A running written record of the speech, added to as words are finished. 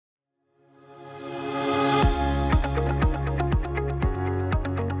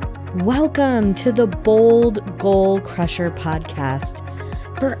Welcome to the Bold Goal Crusher podcast.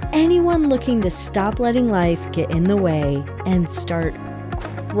 For anyone looking to stop letting life get in the way and start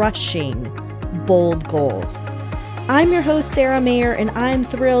crushing bold goals. I'm your host, Sarah Mayer, and I'm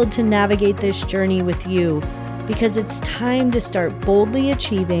thrilled to navigate this journey with you because it's time to start boldly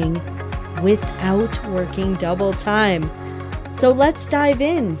achieving without working double time. So let's dive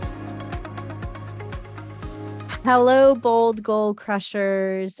in. Hello, Bold Goal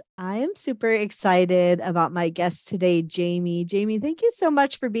Crushers. I am super excited about my guest today, Jamie. Jamie, thank you so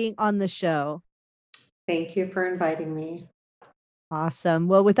much for being on the show. Thank you for inviting me. Awesome.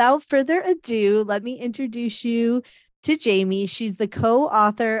 Well, without further ado, let me introduce you to Jamie. She's the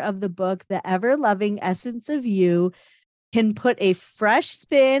co-author of the book, The Ever-Loving Essence of You, can put a fresh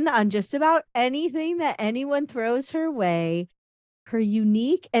spin on just about anything that anyone throws her way. Her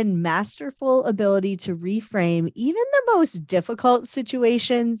unique and masterful ability to reframe even the most difficult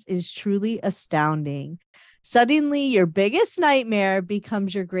situations is truly astounding. Suddenly, your biggest nightmare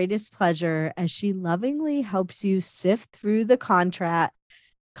becomes your greatest pleasure as she lovingly helps you sift through the contrast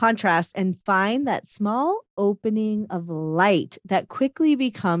and find that small opening of light that quickly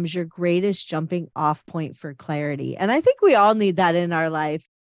becomes your greatest jumping off point for clarity. And I think we all need that in our life.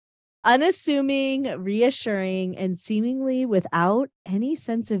 Unassuming, reassuring, and seemingly without any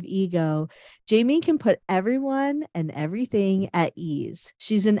sense of ego, Jamie can put everyone and everything at ease.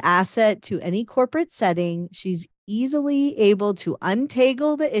 She's an asset to any corporate setting. She's easily able to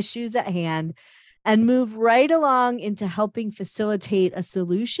untangle the issues at hand and move right along into helping facilitate a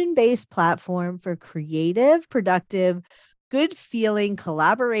solution-based platform for creative, productive, good-feeling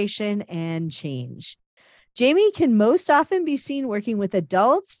collaboration and change. Jamie can most often be seen working with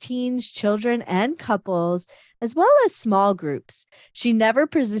adults, teens, children, and couples, as well as small groups. She never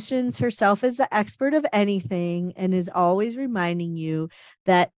positions herself as the expert of anything and is always reminding you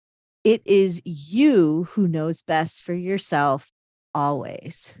that it is you who knows best for yourself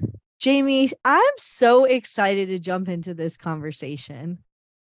always. Jamie, I'm so excited to jump into this conversation.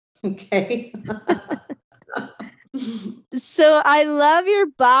 Okay. So I love your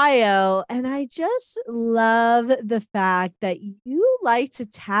bio, and I just love the fact that you like to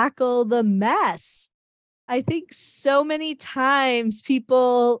tackle the mess. I think so many times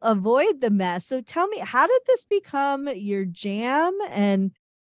people avoid the mess. So tell me, how did this become your jam? And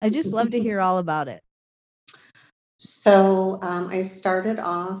I just love to hear all about it. So I started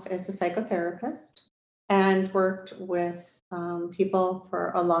off as a psychotherapist and worked with people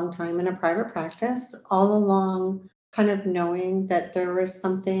for a long time in a private practice, all along kind of knowing that there was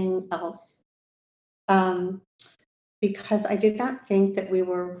something else. Because I did not think that we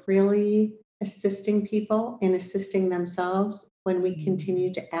were really assisting people in assisting themselves when we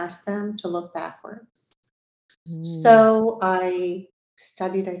continued to ask them to look backwards. So I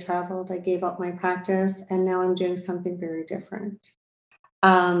studied, I traveled, I gave up my practice, and now I'm doing something very different.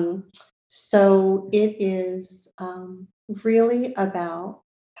 So it is really about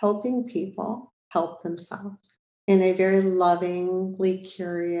helping people help themselves in a very lovingly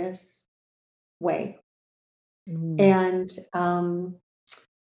curious way. And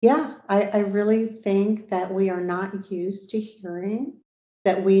yeah, I really think that we are not used to hearing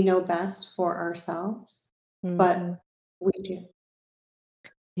that we know best for ourselves, but we do.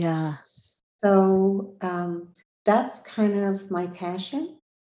 Yeah. So that's kind of my passion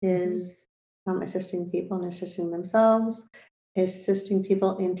is assisting people and assisting themselves, assisting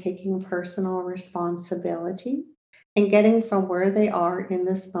people in taking personal responsibility and getting from where they are in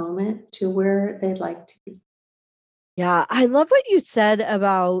this moment to where they'd like to be. Yeah, I love what you said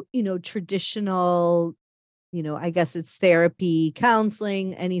about, traditional, I guess it's therapy,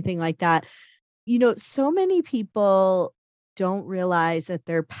 counseling, anything like that. So many people don't realize that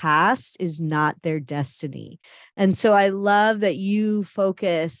their past is not their destiny. And so I love that you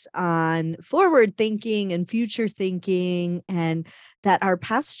focus on forward thinking and future thinking and that our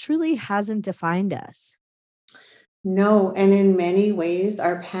past truly hasn't defined us. No, and in many ways,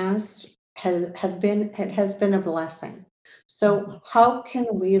 our past has been a blessing. So how can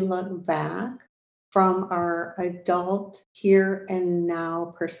we look back from our adult here and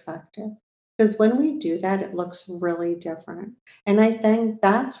now perspective? Because when we do that, it looks really different. And I think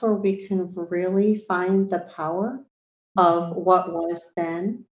that's where we can really find the power of Mhm. what was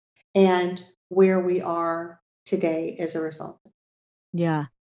then and where we are today as a result. Yeah.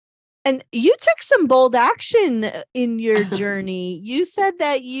 And you took some bold action in your journey. You said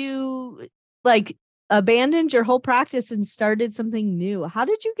that you like abandoned your whole practice and started something new. How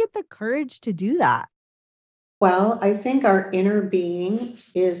did you get the courage to do that? Well, I think our inner being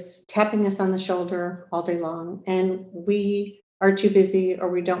is tapping us on the shoulder all day long. And we are too busy or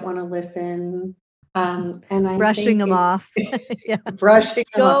we don't want to listen. And I Brushing think them off. Yeah. brushing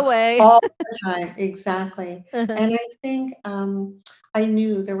them Go up away. all the time. Exactly. And I think I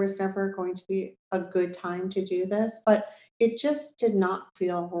knew there was never going to be a good time to do this, but it just did not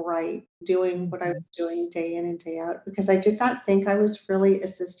feel right doing what I Mhm. was doing day in and day out because I did not think I was really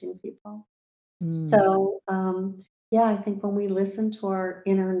assisting people. Mm. So, yeah, I think when we listen to our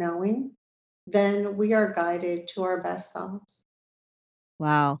inner knowing, then we are guided to our best selves.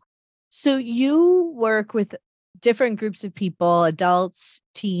 Wow. So you work with different groups of people, adults,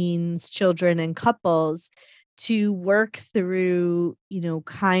 teens, children, and couples to work through,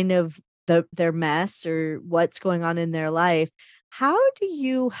 kind of their mess or what's going on in their life. How do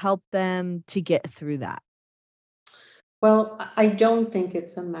you help them to get through that? Well, I don't think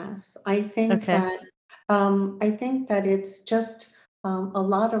it's a mess. Okay. I think that it's just a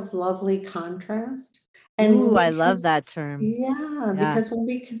lot of lovely contrast. And when Ooh, I we can, love that term. yeah, Yeah. because when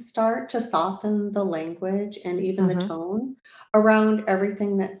we can start to soften the language and even the Uh-huh. tone around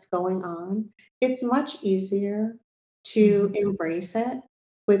everything that's going on, it's much easier to Mhm. embrace it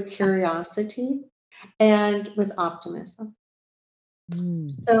with Yeah. curiosity and with optimism. Mm.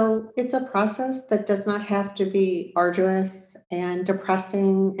 So it's a process that does not have to be arduous and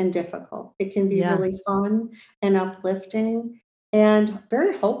depressing and difficult. It can be Yeah. really fun and uplifting and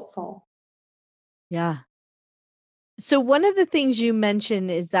very hopeful. Yeah. So one of the things you mentioned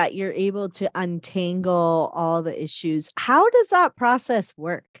is that you're able to untangle all the issues. How does that process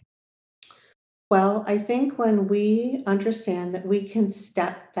work? Well, I think when we understand that we can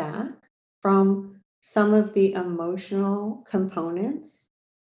step back from some of the emotional components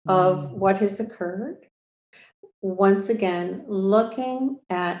of Mm. what has occurred, once again, looking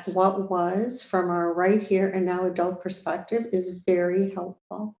at what was from our right here and now adult perspective is very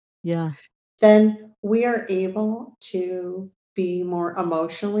helpful. Yeah. Then we are able to be more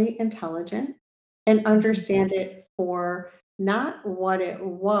emotionally intelligent and Mhm. understand it for not what it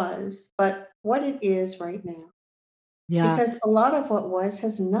was, but what it is right now. Yeah. Because a lot of what was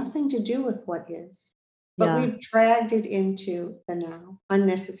has nothing to do with what is, but Yeah. we've dragged it into the now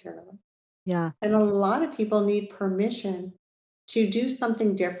unnecessarily. Yeah. And a lot of people need permission to do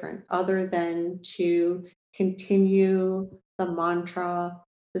something different other than to continue the mantra,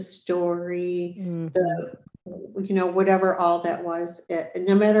 the story, Mhm. the, whatever all that was,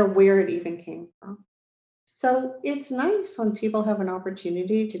 no matter where it even came from. So it's nice when people have an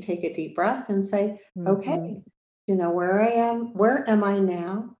opportunity to take a deep breath and say, Mhm. okay, where am I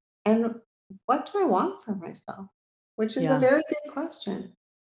now? And what do I want for myself? Which is a Yeah. very big question.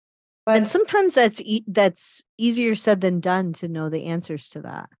 And But sometimes that's easier said than done to know the answers to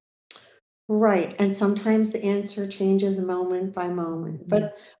that. right. And sometimes the answer changes moment by moment. Mhm.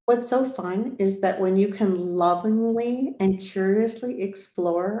 But what's so fun is that when you can lovingly and curiously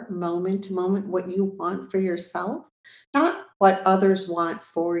explore moment to moment what you want for yourself, not what others want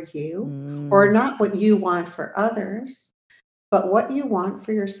for you, or Mm. not what you want for others, but what you want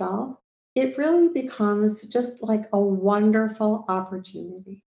for yourself, it really becomes just like a wonderful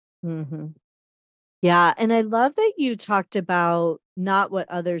opportunity. Mhm. Yeah, and I love that you talked about not what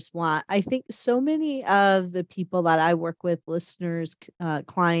others want. I think so many of the people that I work with, listeners,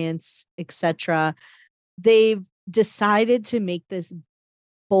 clients, etc., they've decided to make this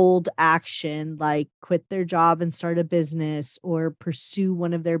bold action, like quit their job and start a business or pursue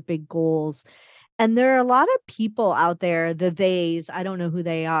one of their big goals. And there are a lot of people out there, the theys, I don't know who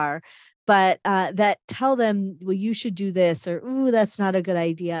they are, but that tell them, well, you should do this, or, ooh, that's not a good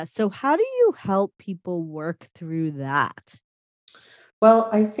idea. So, how do you help people work through that? Well,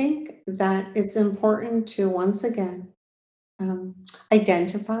 I think that it's important to once again um,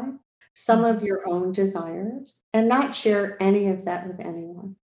 identify some of Mhm. your own desires and not share any of that with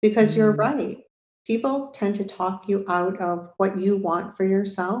anyone. Because you're Mm, right. People tend to talk you out of what you want for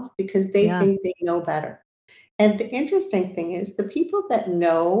yourself because they yeah, think they know better. And the interesting thing is the people that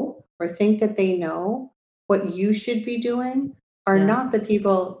know or think that they know what you should be doing are yeah. not the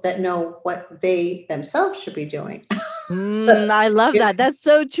people that know what they themselves should be doing. So I love it's that. That's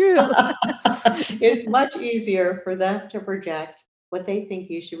so true. it's much easier for them to project what they think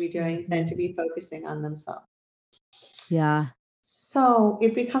you should be doing than Mhm. to be focusing on themselves. Yeah. So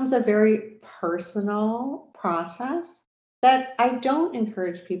it becomes a very personal process that I don't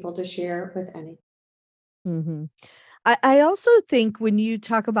encourage people to share with any. Mhm. I also think when you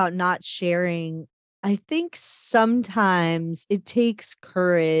talk about not sharing, I think sometimes it takes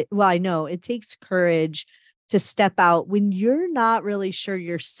courage. Well, I know it takes courage to step out when you're not really sure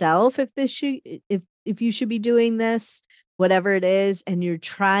yourself if this should if you should be doing this, whatever it is, and you're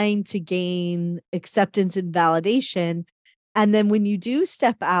trying to gain acceptance and validation. And then when you do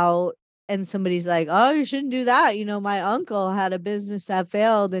step out and somebody's like, oh, you shouldn't do that. My uncle had a business that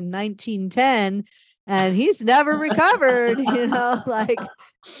failed in 1910 and he's never recovered, like,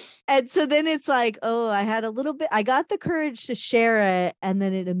 and so then it's like, oh, I had a little bit, I got the courage to share it. And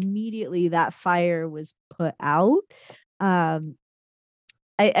then it immediately, that fire was put out. Um,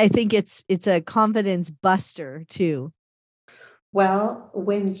 I think it's a confidence buster too. Well,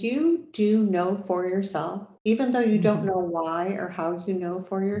 when you do know for yourself, even though you don't Mhm. know why or how you know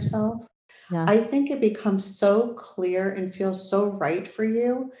for yourself, Yeah. I think it becomes so clear and feels so right for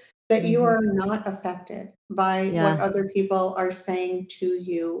you that you Mhm. are not affected by what Yeah. other people are saying to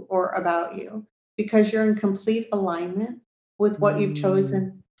you or about you because you're in complete alignment with what you've Mm.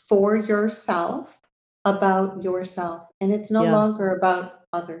 chosen for yourself about yourself. And it's no Yeah. longer about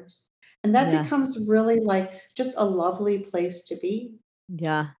others. And that Yeah. becomes really like just a lovely place to be.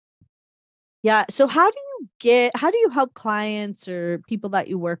 Yeah. Yeah. So how do you help clients or people that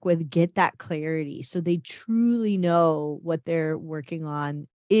you work with get that clarity so they truly know what they're working on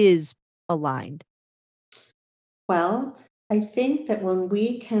is aligned? Well, I think that when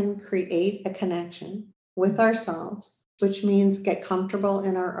we can create a connection with ourselves, which means get comfortable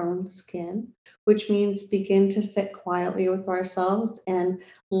in our own skin, which means begin to sit quietly with ourselves and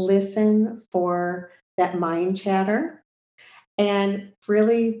listen for that mind chatter and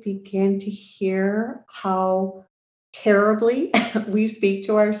really begin to hear how terribly we speak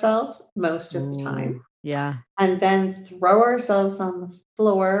to ourselves most of the time Ooh, yeah. and then throw ourselves on the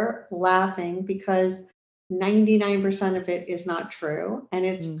floor laughing because 99% of it is not true and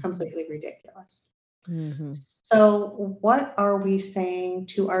it's Mhm. completely ridiculous. Mhm. So, what are we saying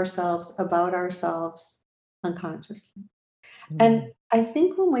to ourselves about ourselves unconsciously? And Mhm. I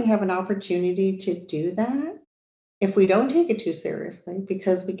think when we have an opportunity to do that, if we don't take it too seriously,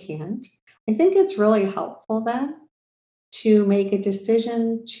 because we can't, I think it's really helpful then to make a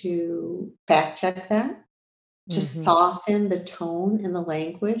decision to fact check that, to Mhm. soften the tone and the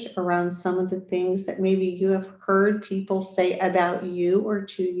language around some of the things that maybe you have heard people say about you or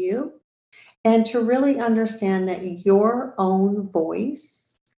to you, and to really understand that your own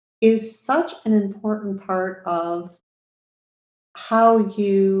voice is such an important part of how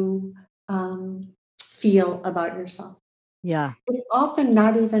you feel about yourself. Yeah. It's often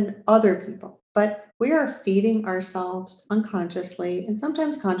not even other people, but we are feeding ourselves unconsciously and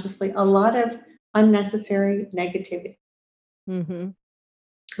sometimes consciously a lot of unnecessary negativity, Mhm.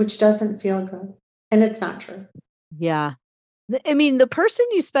 which doesn't feel good. And it's not true. Yeah. I mean, the person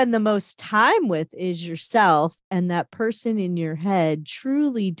you spend the most time with is yourself, and that person in your head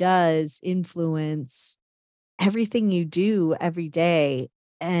truly does influence everything you do every day.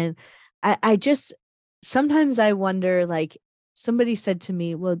 And I just sometimes I wonder, like, somebody said to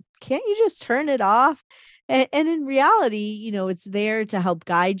me, well, can't you just turn it off? And in reality, it's there to help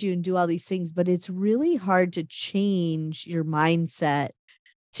guide you and do all these things, but it's really hard to change your mindset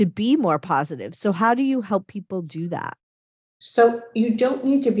to be more positive. So, how do you help people do that? So you don't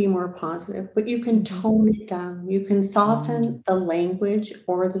need to be more positive, but you can Hmm. tone it down. You can Mm, soften the language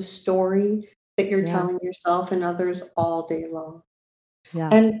or the story that you're yeah. telling yourself and others all day long. Yeah.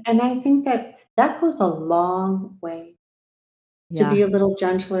 And I think that that goes a long way to be Yeah. a little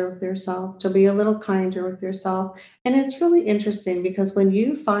gentler with yourself, to be a little kinder with yourself. And it's really interesting because when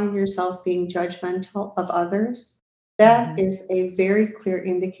you find yourself being judgmental of others, that Hmm. is a very clear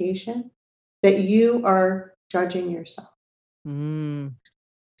indication that you are judging yourself. Mm,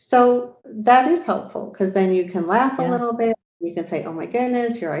 So that is helpful because then you can laugh a yeah. little bit. You can say, oh my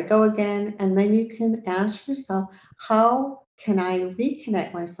goodness, here I go again. And then you can ask yourself, how can I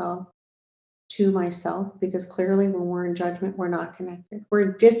reconnect myself to myself? Because clearly, when we're in judgment, we're not connected, we're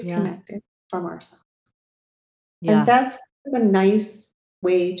Yeah. disconnected from ourselves. And Yeah. that's a nice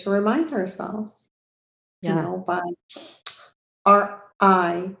way to remind ourselves, Yeah. by our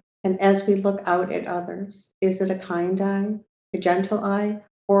eye. And as we look out at others, is it a kind eye, a gentle eye,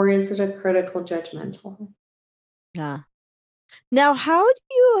 or is it a critical, judgmental eye? Yeah. Now, how do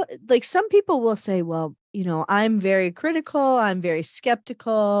you like some people will say, well, I'm very critical, I'm very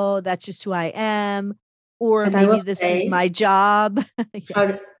skeptical, that's just who I am, or And I will maybe this is say, my job. Yeah. how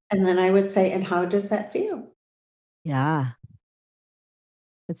do, and then I would say, and how does that feel? Yeah.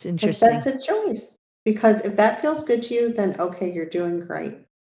 That's Because interesting. that's a choice. Because if that feels good to you, then okay, you're doing great.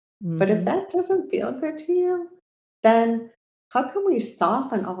 But if Mhm. that doesn't feel good to you, then how can we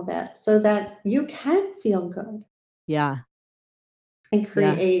soften all that so that you can feel good Yeah. and Yeah.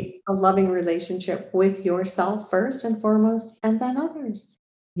 create a loving relationship with yourself first and foremost, and then others?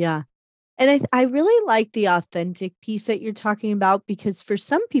 Yeah. And I really like the authentic piece that you're talking about, because for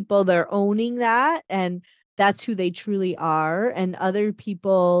some people, they're owning that and that's who they truly are. And other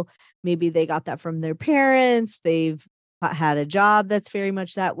people, maybe they got that from their parents. They've had a job that's very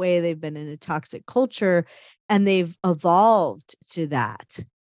much that way. They've been in a toxic culture and they've evolved to that.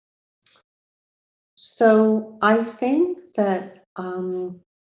 So I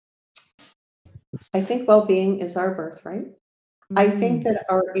think well-being is our birthright. I think Mm, that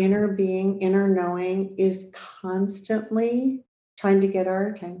our inner being, inner knowing is constantly trying to get our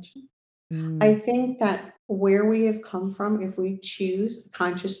attention. I mm, think that where we have come from, if we choose a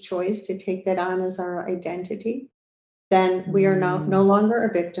conscious choice to take that on as our identity, then we are now no mm, longer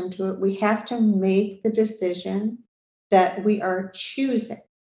a victim to it. We have to make the decision that we are choosing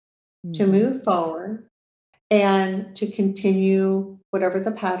to mhm. move forward and to continue whatever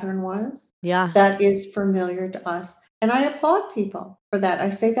the pattern was Yeah. that is familiar to us. And I applaud people for that. I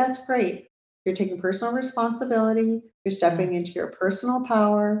say that's great. You're taking personal responsibility, you're Yeah. stepping into your personal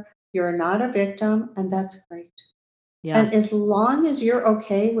power, you're not a victim, and that's great. Yeah. And as long as you're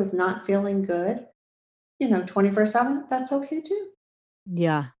okay with not feeling good, 24/7, that's okay too.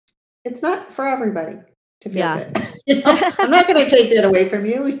 Yeah. It's not for everybody to feel Yeah. good. I'm not going to take that away from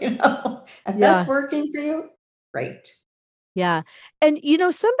you. If that's Yeah. working for you, great. Yeah. And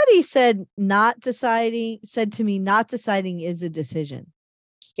somebody said to me, not deciding is a decision.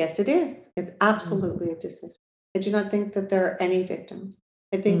 Yes, it is. It's Mm. absolutely a decision. I do not think that there are any victims.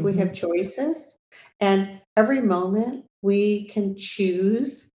 I think we Mhm. have choices, and every moment we can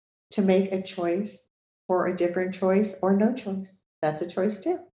choose to make a choice or a different choice or no choice. That's a choice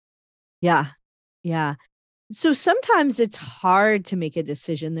too. Yeah. Yeah. So sometimes it's hard to make a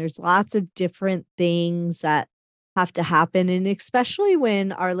decision. There's lots of different things that have to happen. And especially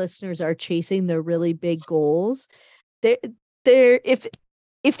when our listeners are chasing their really big goals, they're,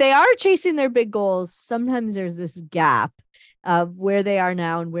 if they are chasing their big goals, sometimes there's this gap of where they are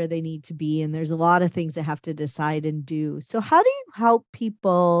now and where they need to be. And there's a lot of things they have to decide and do. So how do you help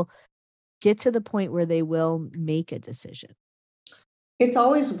people get to the point where they will make a decision? It's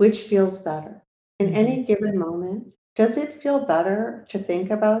always which feels better. In Hmm. any given moment, does it feel better to think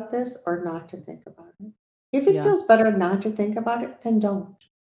about this or not to think about it? If it Yeah. feels better not to think about it, then don't.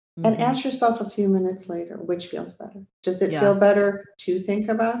 And Hmm. ask yourself a few minutes later, which feels better? Does it Yeah. feel better to think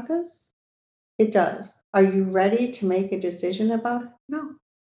about this? It does. Are you ready to make a decision about it? No.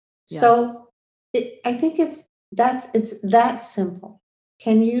 Yeah. So I think it's that simple.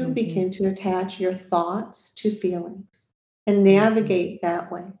 Can you Hmm. begin to attach your thoughts to feelings and Hmm. navigate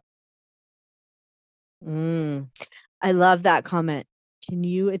that way? Mm. I love that comment. Can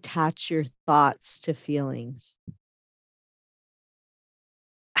you attach your thoughts to feelings?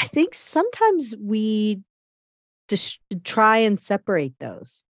 I think sometimes we just try and separate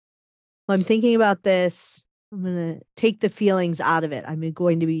those. Well, I'm thinking about this. I'm going to take the feelings out of it. I'm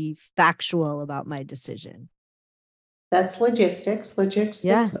going to be factual about my decision. That's logistics. Yeah.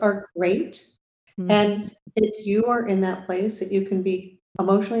 Logistics are great. Hmm. And if you are in that place that you can be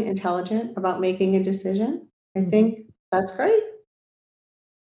emotionally intelligent about making a decision, I Hmm. think that's great.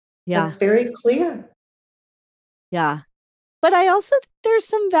 Yeah. That's very clear. Yeah. But I also think there's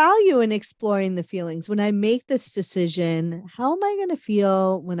some value in exploring the feelings. When I make this decision, how am I going to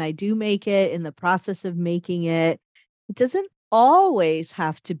feel when I do make it, in the process of making it? It doesn't always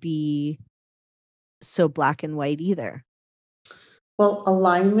have to be so black and white either. Well,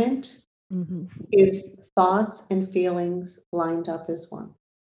 alignment Hmm. is thoughts and feelings lined up as one.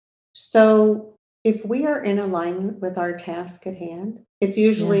 So if we are in alignment with our task at hand, it's Yeah.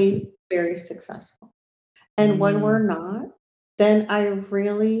 usually very successful. And when we're Mm. not, then I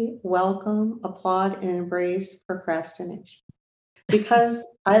really welcome, applaud, and embrace procrastination because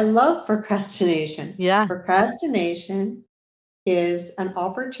I love procrastination. Yeah. Procrastination is an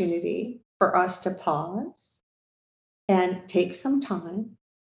opportunity for us to pause and take some time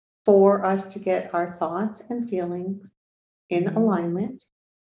for us to get our thoughts and feelings in Mm. alignment.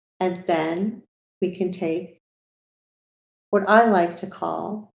 And then we can take what I like to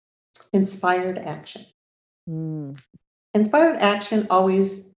call inspired action. Mm. Inspired action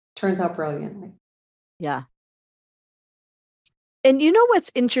always turns out brilliantly. Yeah. And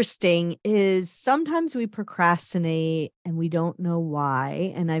what's interesting is sometimes we procrastinate and we don't know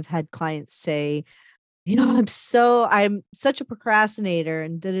why. And I've had clients say, I'm such a procrastinator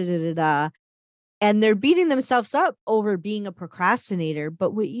and da da da da da. And they're beating themselves up over being a procrastinator.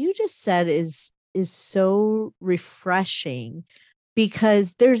 But what you just said is so refreshing,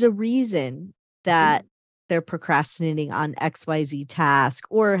 because there's a reason that Mhm. they're procrastinating on XYZ task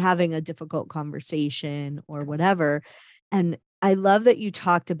or having a difficult conversation or whatever. And I love that you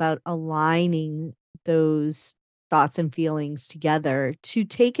talked about aligning those thoughts and feelings together to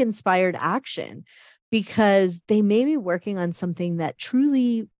take inspired action because they may be working on something that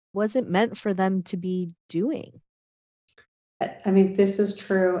truly wasn't meant for them to be doing. I mean, this is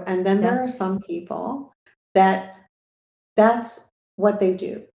true. And then Yeah. there are some people that that's what they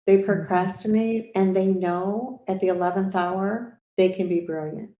do. They Mhm. procrastinate and they know at the 11th hour they can be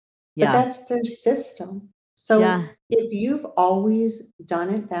brilliant. But Yeah. that's their system. So Yeah. if you've always done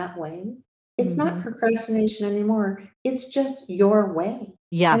it that way, it's not Mhm. procrastination anymore. It's just your way.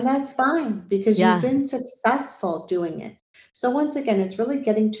 Yeah. And that's fine because you've Yeah. been successful doing it. So once again, it's really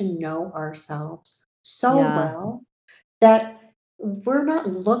getting to know ourselves so Yeah. well that we're not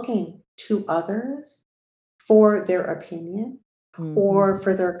looking to others for their opinion Mhm. or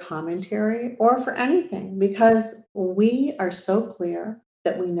for their commentary or for anything because we are so clear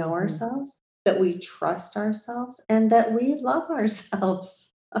that we know Mhm. ourselves, that we trust ourselves, and that we love ourselves.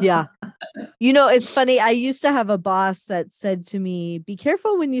 Yeah. You know, it's funny. I used to have a boss that said to me, "Be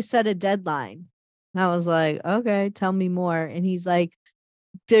careful when you set a deadline." And I was like, "Okay, tell me more." And he's like,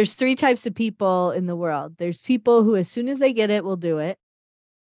 "There's three types of people in the world. There's people who, as soon as they get it, will do it,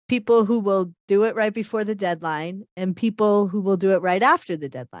 people who will do it right before the deadline, and people who will do it right after the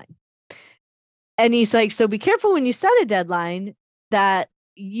deadline." And he's like, "So be careful when you set a deadline that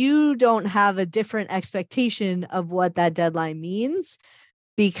you don't have a different expectation of what that deadline means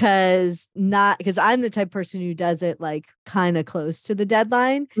because I'm the type of person who does it like kind of close to the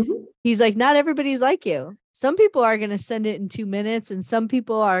deadline." Mhm. He's like, "Not everybody's like you. Some people are going to send it in 2 minutes and some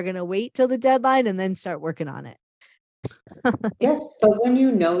people are going to wait till the deadline and then start working on it." Like, Yes, but when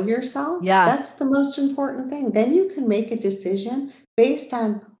you know yourself, yeah. that's the most important thing. Then you can make a decision based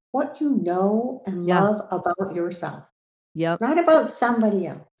on what you know and Yeah. love about yourself, Yep. not about somebody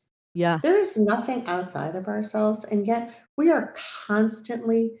else. Yeah. There is nothing outside of ourselves, and yet we are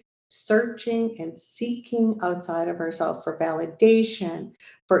constantly searching and seeking outside of ourselves for validation,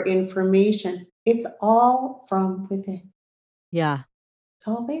 for information. It's all from within. Yeah. It's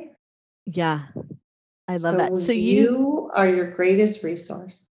all there. Yeah. I love that. So So you are your greatest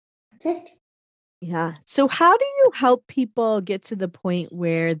resource. That's it. yeah. So how do you help people get to the point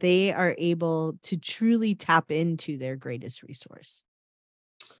where they are able to truly tap into their greatest resource?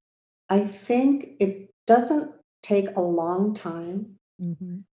 I think it doesn't take a long time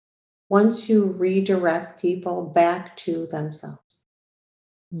Mhm. once you redirect people back to themselves.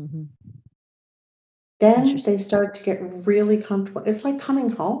 Mhm. Then Interesting. they start to get really comfortable. It's like coming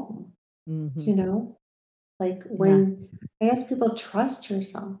home, Mhm. you know? Like Yeah. when I ask people, trust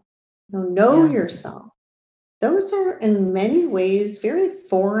yourself, know Yeah. yourself. Those are in many ways very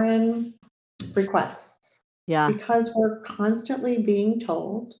foreign requests Yeah. because we're constantly being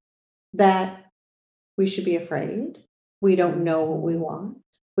told that we should be afraid. We don't know what we Mhm. want.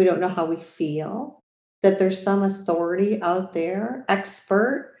 We don't know how we feel. That there's some authority out there,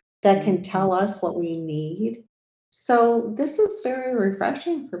 expert, that can Mhm. tell us what we need. So this is very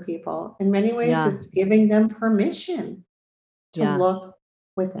refreshing for people. In many ways, Yeah. it's giving them permission to Yeah. look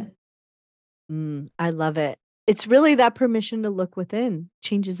within. I love it. It's really that permission to look within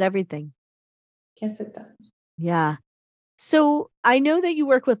changes everything. Yes, it does. Yeah. So I know that you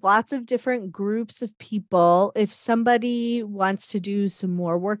work with lots of different groups of people. If somebody wants to do some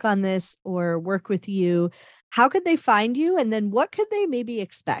more work on this or work with you, how could they find you? And then what could they maybe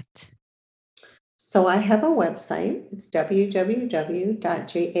expect? So I have a website. It's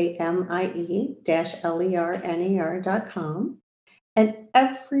www.jamie-lerner.com. And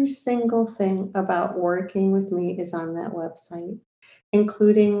every single thing about working with me is on that website,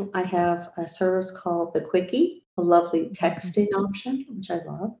 including I have a service called the Quickie, a lovely Mhm. texting option, which I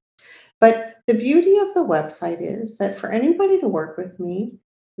love. But the beauty of the website is that for anybody to work with me,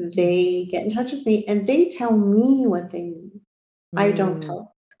 Mhm. they get in touch with me and they tell me what they need. I don't Mm,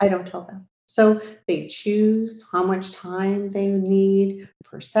 tell I don't tell them. So they choose how much time they need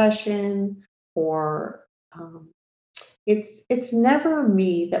per session or it's never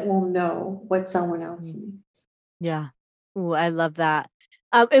me that will know what someone else mm. needs. Yeah. Ooh, I love that.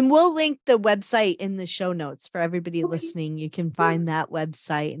 And we'll link the website in the show notes for everybody Okay. listening. You can Yeah. find that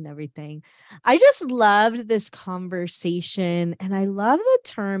website and everything. I just loved this conversation and I love the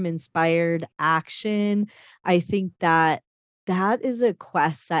term inspired action. I think that that is a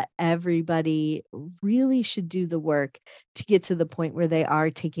quest that everybody really should do the work to get to the point where they are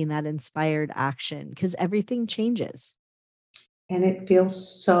taking that inspired action because everything changes. And it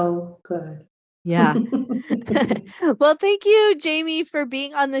feels so good. Yeah. Well, thank you, Jamie, for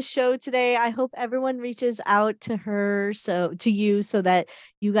being on the show today. I hope everyone reaches out to you so that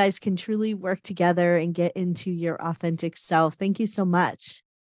you guys can truly work together and get into your authentic self. Thank you so much.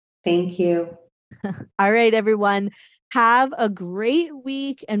 Thank you. All right, everyone. Have a great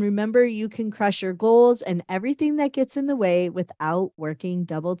week. And remember, you can crush your goals and everything that gets in the way without working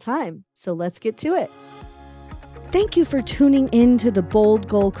double time. So let's get to it. Thank you for tuning in to the Bold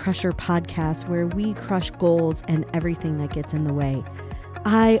Goal Crusher podcast, where we crush goals and everything that gets in the way.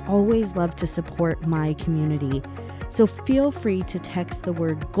 I always love to support my community, so feel free to text the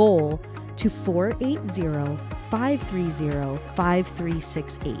word goal to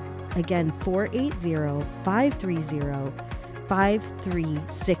 480-530-5368. Again,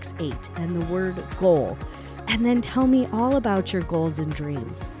 480-530-5368 and the word goal. And then tell me all about your goals and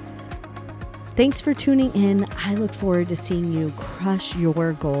dreams. Thanks for tuning in. I look forward to seeing you crush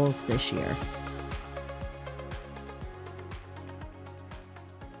your goals this year.